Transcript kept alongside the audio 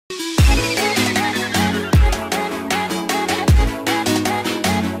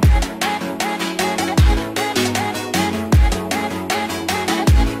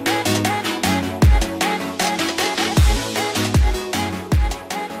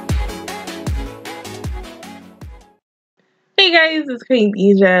guys, it's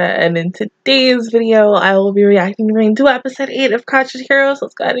Queendija, and in today's video, I will be reacting to episode 8 of Crouching Heroes.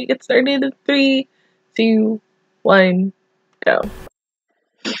 Let's go ahead and get started in 3, 2, 1, go.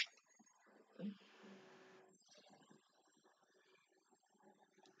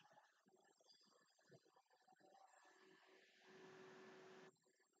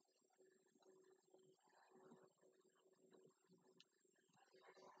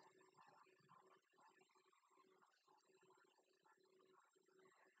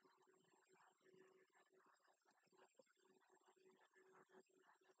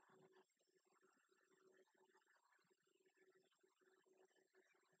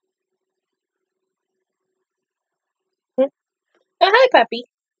 Oh, hi, puppy.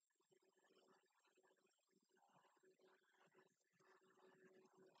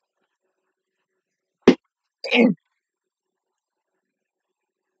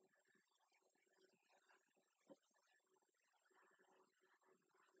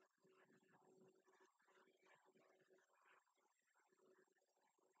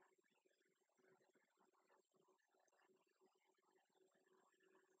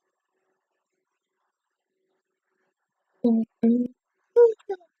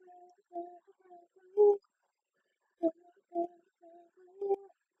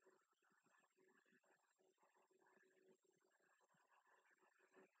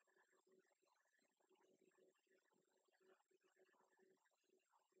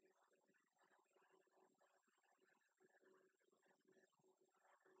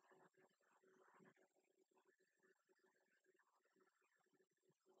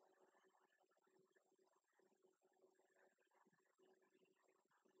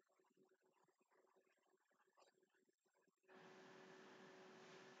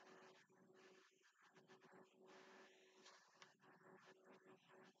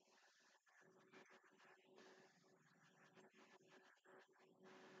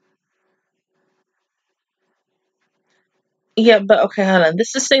 Yeah, but okay, hold on.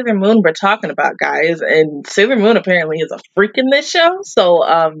 This is Sailor Moon we're talking about, guys, and Sailor Moon apparently is a freak in this show, so,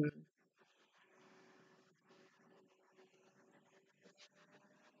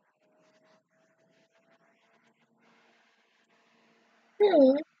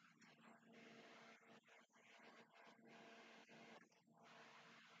 hmm,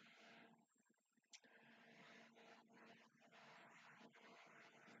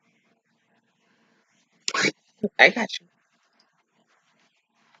 I got you.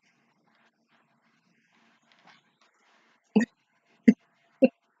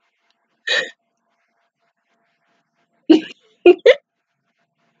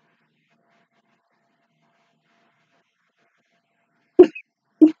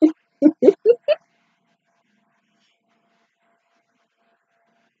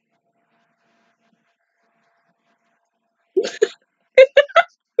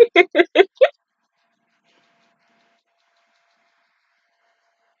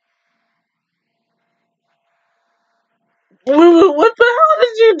 What the hell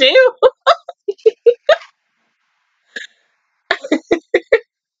did you do?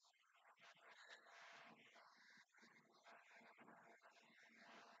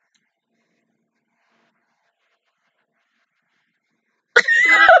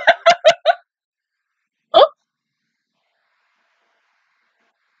 Oh,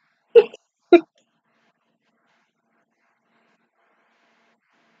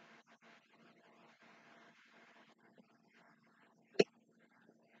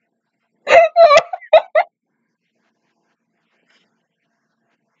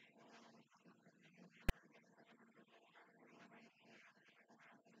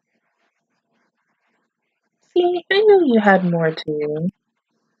 see, I knew you had more to you.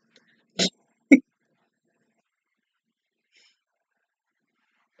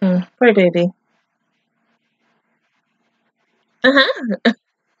 Poor baby. Uh-huh.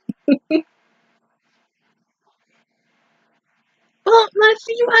 Well, let's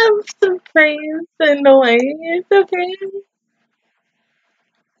you have some praise in a way. It's okay.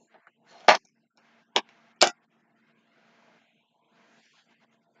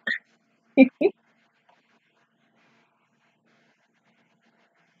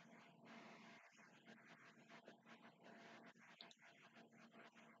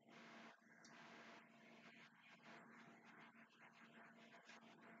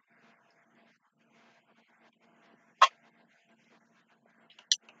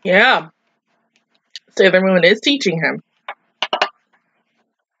 Yeah, Sailor Moon is teaching him.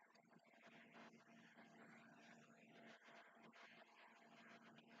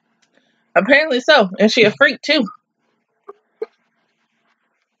 Apparently so. And she a freak too.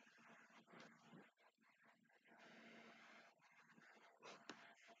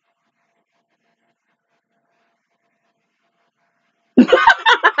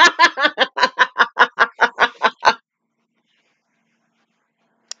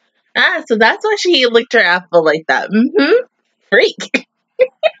 Ah, so that's why she licked her apple like that. Mm-hmm. Freak.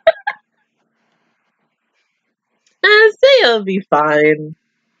 Say it'll be fine.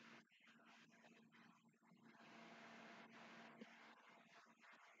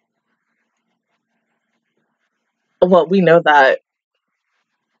 Well, we know that.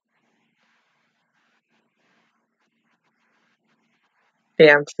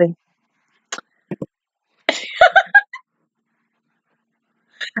 Damn. See,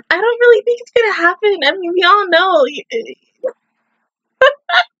 I don't really think it's gonna happen. I mean, we all know.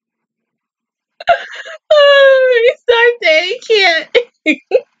 Oh, start day can't.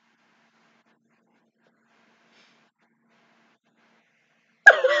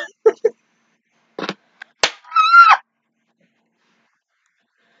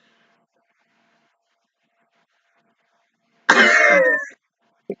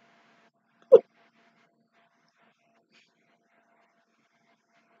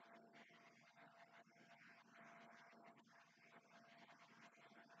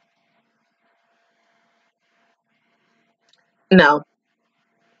 No.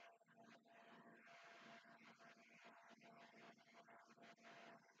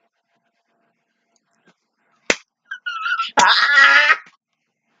 Ah!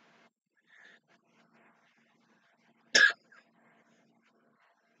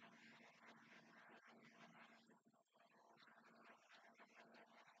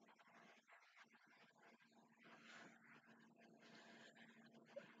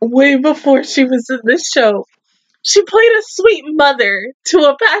 Way before she was in this show, she played a sweet mother to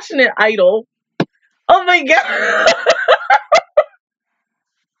a passionate idol. Oh my god.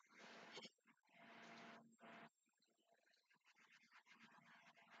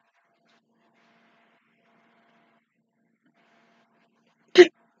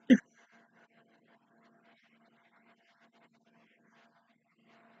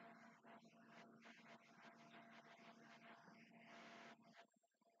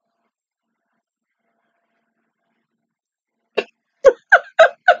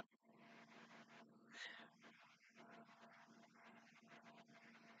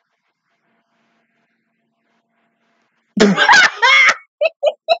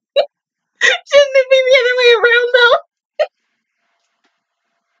 Shouldn't it be the other way around though?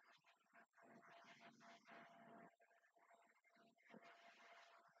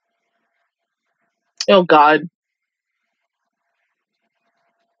 Oh god.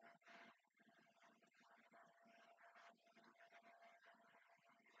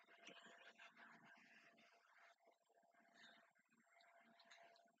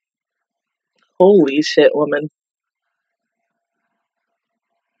 Holy shit, woman.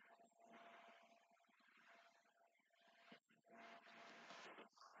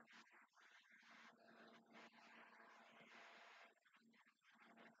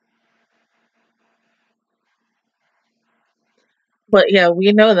 But yeah,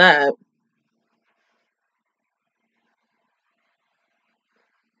 we know that.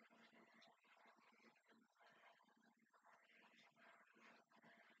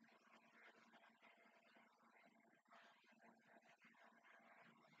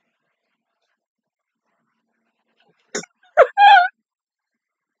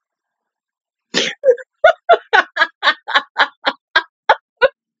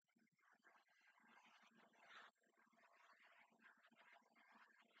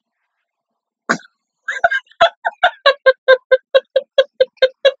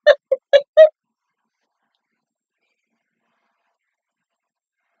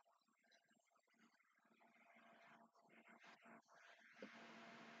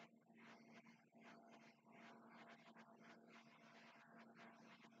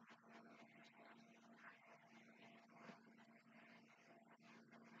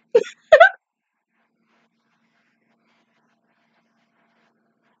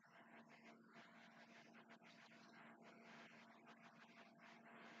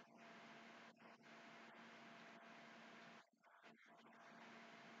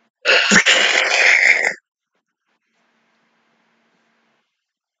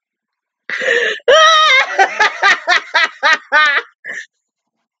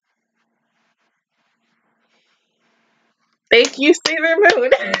 Thank you, Sailor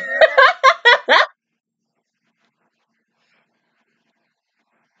Moon.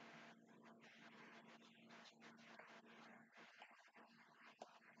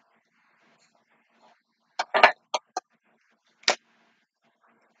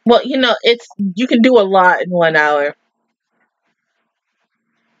 Well, you know, it's you can do a lot in 1 hour.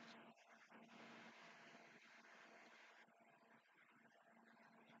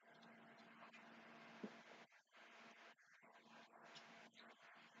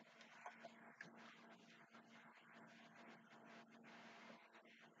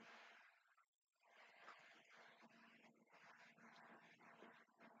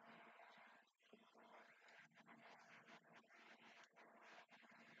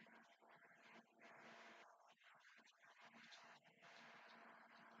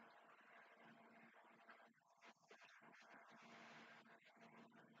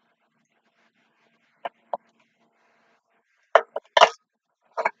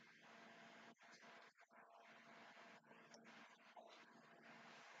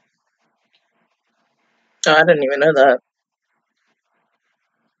 Oh, I didn't even know that.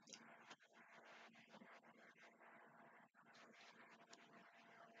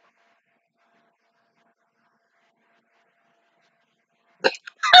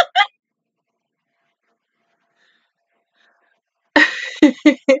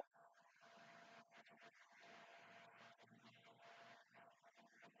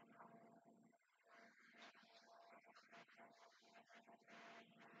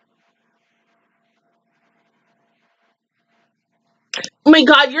 Oh my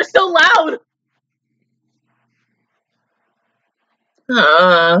god, you're so loud!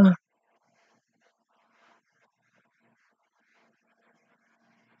 Uh,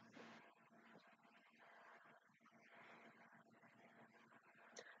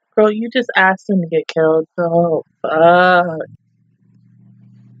 Girl, you just asked him to get killed, so fuck.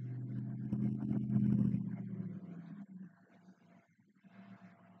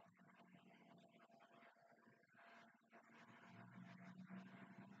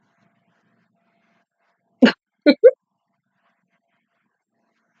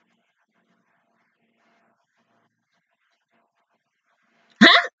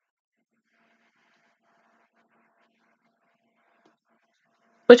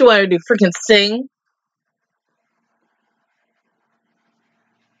 What you want to do? Freaking sing?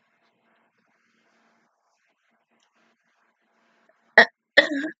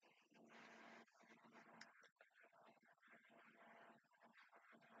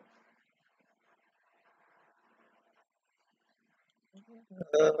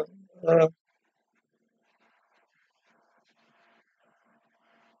 Uh,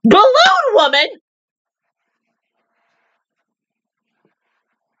 Balloon woman!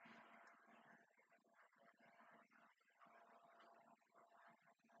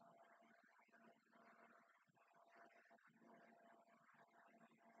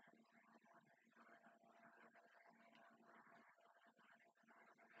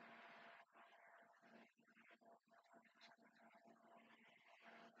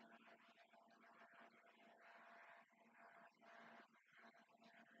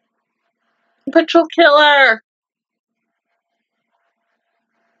 Patrol killer!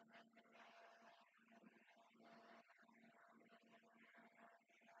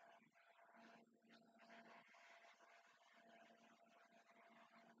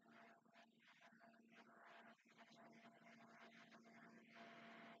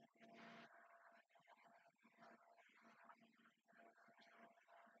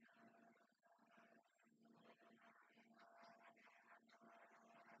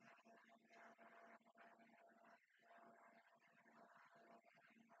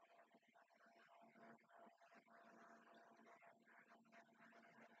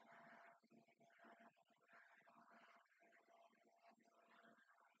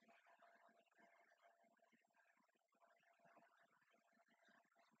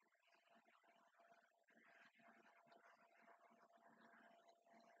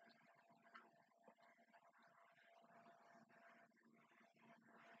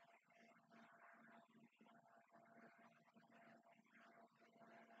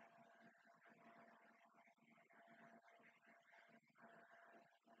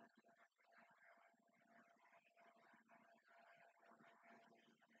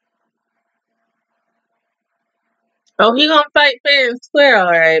 Oh, he gonna fight fair and square,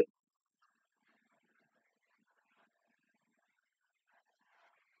 alright.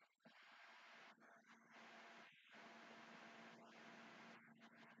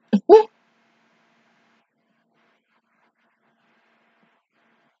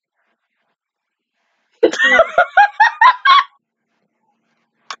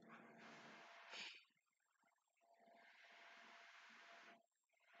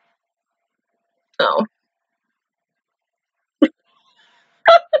 Oh.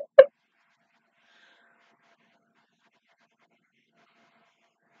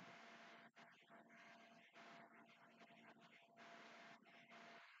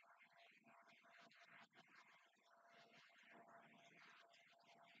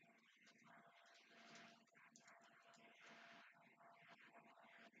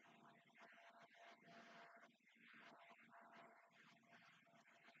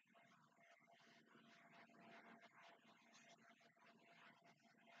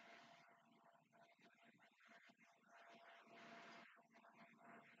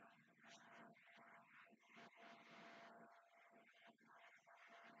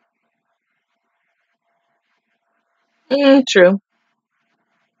 True.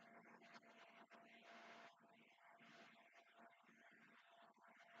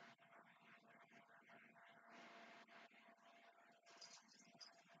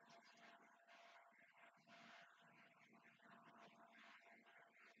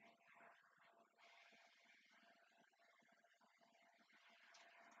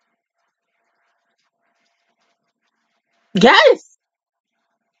 Yes.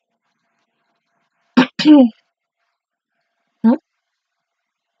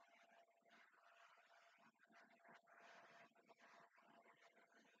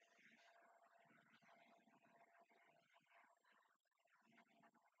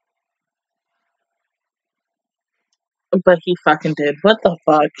 But he fucking did. What the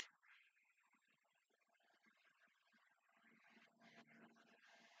fuck?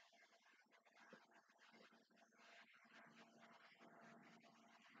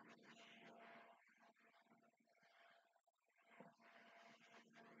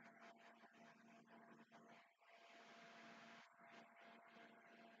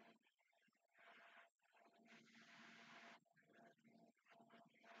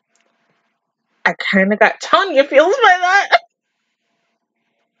 I kind of got Tanya feels by that.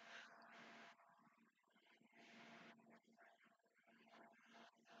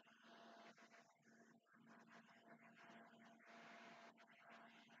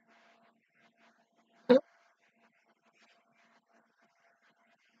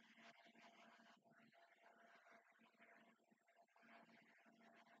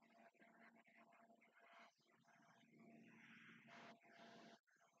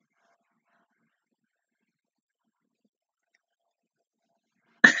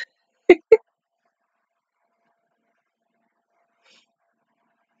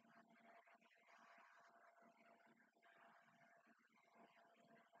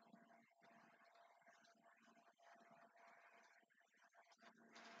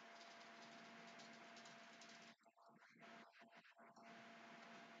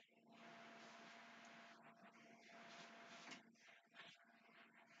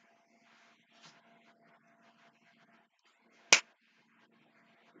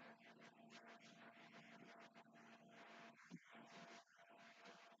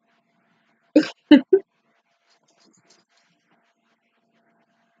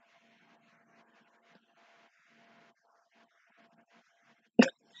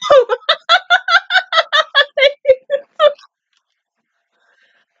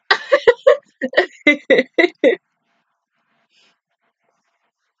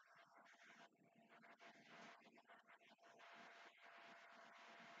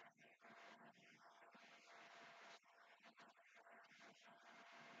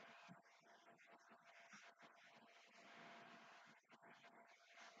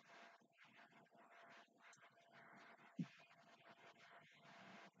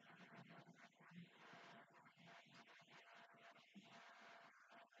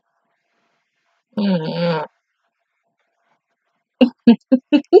 Mm.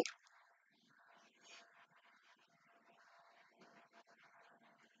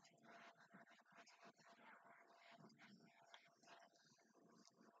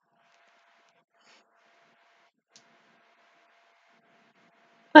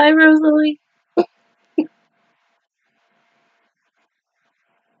 Bye, Rosalie.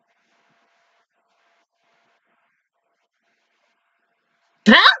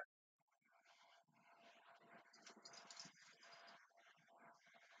 Huh?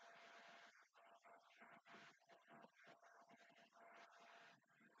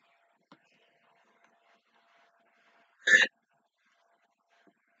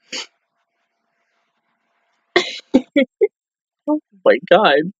 Oh my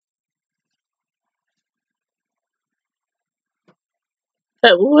god.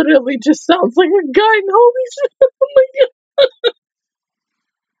 That literally just sounds like a gun. Holy shit. Oh my god.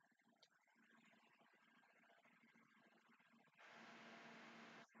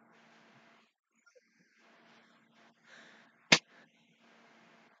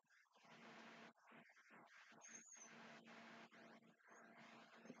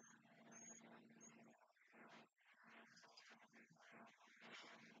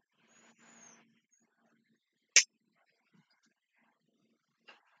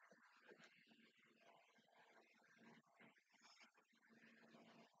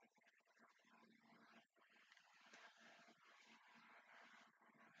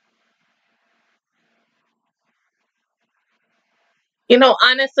 You know,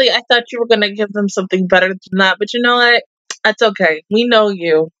 honestly, I thought you were gonna give them something better than that, but you know what? That's okay. We know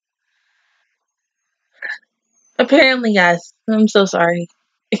you. Apparently, yes. I'm so sorry.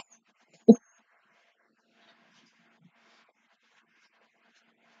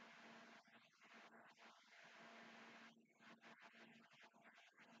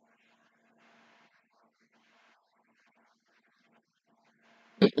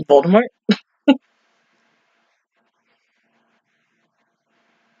 Voldemort?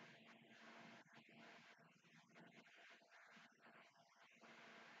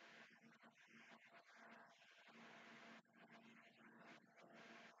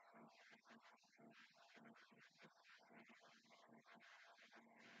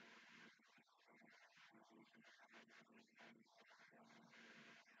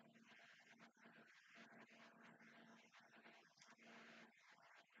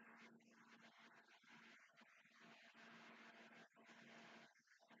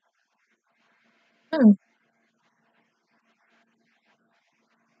 Hmm.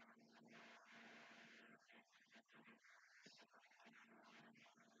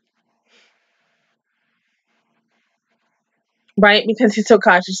 Right, because he's so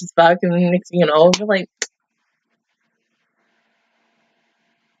cautious as fuck, and then next thing you know, you're like,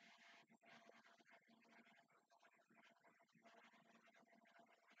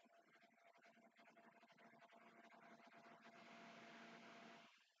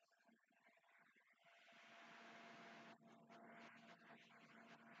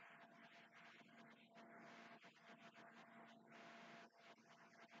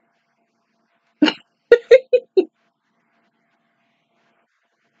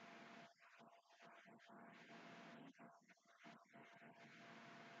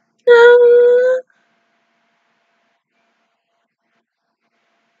 ah.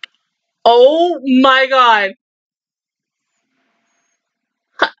 Oh my god.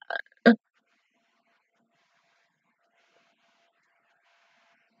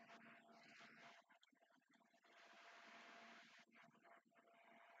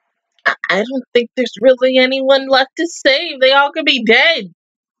 I don't think there's really anyone left to save. They all could be dead.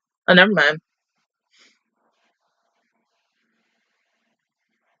 Oh, never mind.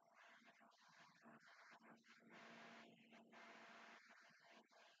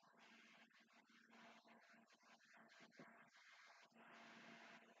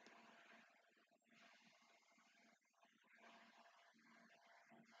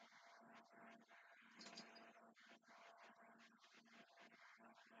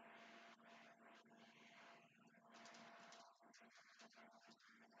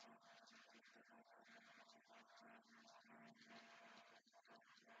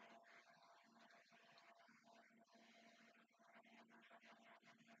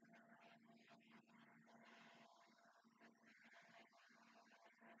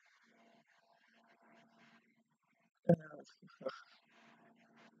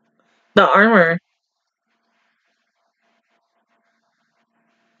 The armor.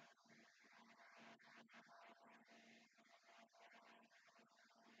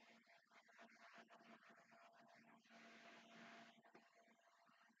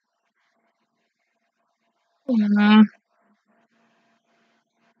 Mhm.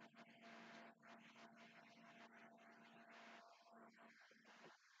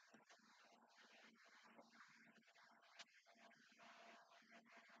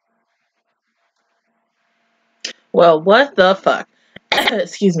 Well, what the fuck?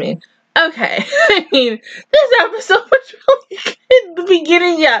 Excuse me. Okay. I mean, this episode was really good in the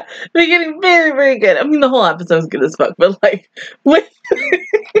beginning. Yeah, beginning very, very good. I mean, the whole episode's good as fuck, but like, with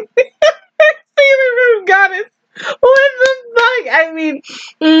Sailor Moon Goddess, what the fuck? I mean,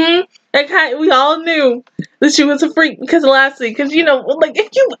 we all knew that she was a freak because of last week. Because, you know, like, if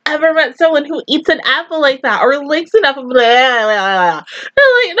you ever met someone who eats an apple like that or licks an apple, like, they're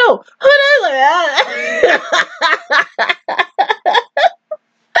like, no, who does like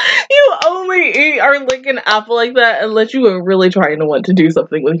You only eat or lick an apple like that unless you were really trying to want to do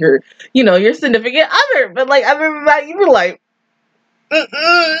something with your, you know, your significant other. But like other than that, you were like,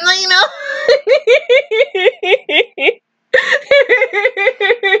 you know.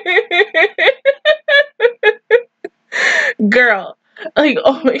 Girl, like,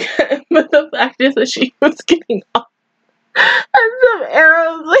 oh my god, but the fact is that she was getting off on some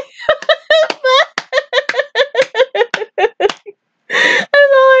arrows, like,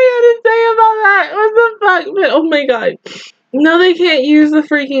 that's all I had to say about that. What the fuck? But oh my god. No, they can't use the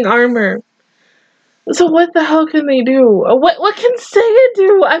freaking armor. So what the hell can they do? What can Seiya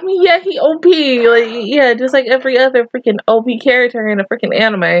do? I mean, yeah, he OP, like, yeah, just like every other freaking OP character in a freaking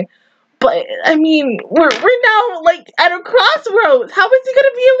anime. But I mean, we're now like at a crossroads. How is he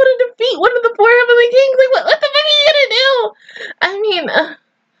gonna be able to defeat one of the four heavenly kings? Like, what the fuck are you gonna do? I mean,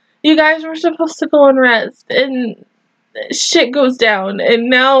 you guys were supposed to go and rest, and shit goes down, and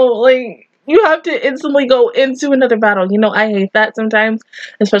now like you have to instantly go into another battle. You know, I hate that sometimes,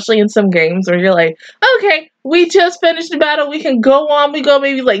 especially in some games where you're like, okay, we just finished the battle, we can go on, we go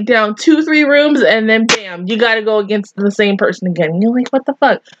maybe like down 2-3 rooms, and then bam, you gotta go against the same person again. And you're like, what the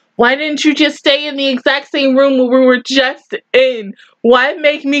fuck? Why didn't you just stay in the exact same room where we were just in? Why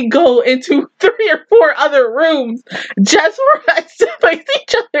make me go into 3 or 4 other rooms just for us to face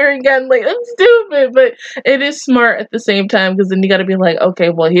each other again? Like, that's stupid, but it is smart at the same time, because then you gotta be like, okay,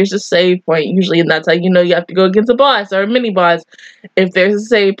 well, here's a save point usually, and that's how you know you have to go against a boss or a mini boss. If there's a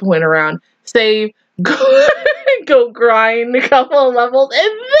save point around, save, go, go grind a couple of levels,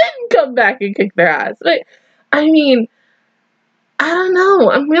 and then come back and kick their ass. But I mean, I don't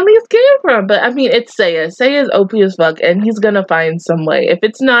know. I'm really scared for him. But I mean, it's Seiya. Seiya's OP as fuck, and he's gonna find some way. If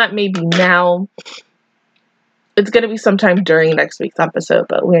it's not maybe now, it's gonna be sometime during next week's episode,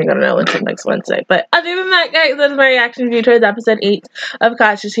 but we ain't gonna know until next Wednesday. But other than that, guys, that's my reaction review towards episode 8 of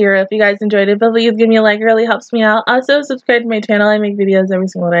Cautious Hero. If you guys enjoyed it, please give me a like. It really helps me out. Also, subscribe to my channel. I make videos every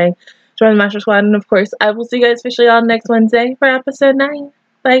single day. Join the Master Squad, and of course, I will see you guys officially on next Wednesday for episode 9.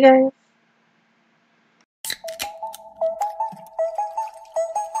 Bye, guys.